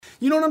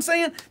You know what I'm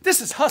saying? This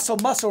is hustle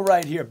muscle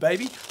right here,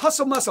 baby.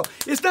 Hustle muscle.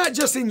 It's not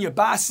just in your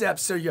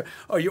biceps or your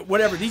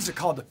whatever. These are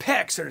called the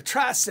pecs or the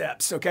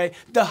triceps, okay?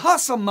 The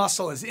hustle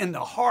muscle is in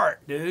the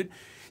heart, dude.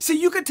 See,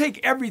 you could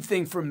take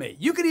everything from me.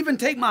 You could even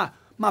take my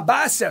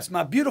biceps,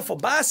 my beautiful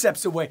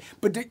biceps away,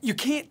 but you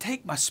can't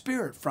take my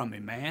spirit from me,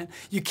 man.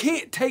 You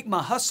can't take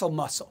my hustle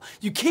muscle.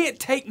 You can't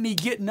take me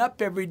getting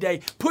up every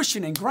day,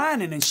 pushing and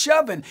grinding and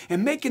shoving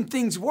and making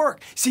things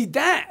work. See,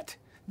 that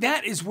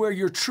is where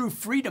your true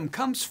freedom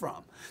comes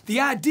from.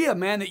 The idea,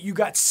 man, that you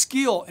got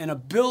skill and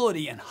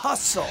ability and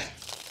hustle.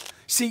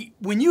 See,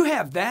 when you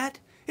have that,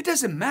 it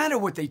doesn't matter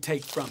what they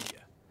take from you.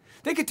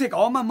 They could take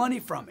all my money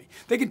from me.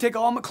 They can take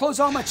close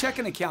all my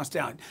checking accounts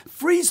down,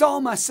 freeze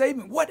all my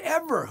savings,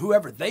 whatever,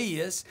 whoever they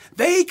is.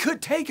 They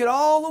could take it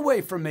all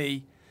away from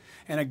me.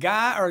 And a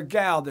guy or a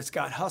gal that's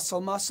got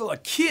hustle muscle, a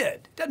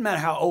kid, doesn't matter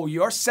how old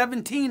you are,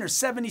 17 or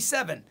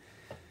 77.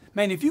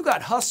 Man, if you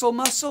got hustle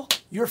muscle,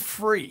 you're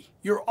free.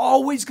 You're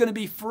always going to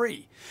be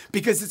free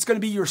because it's going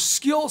to be your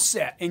skill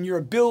set and your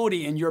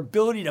ability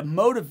to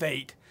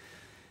motivate.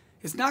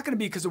 It's not going to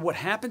be because of what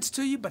happens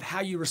to you, but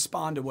how you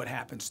respond to what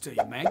happens to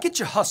you, man. Get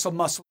your hustle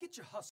muscle. Get your hustle.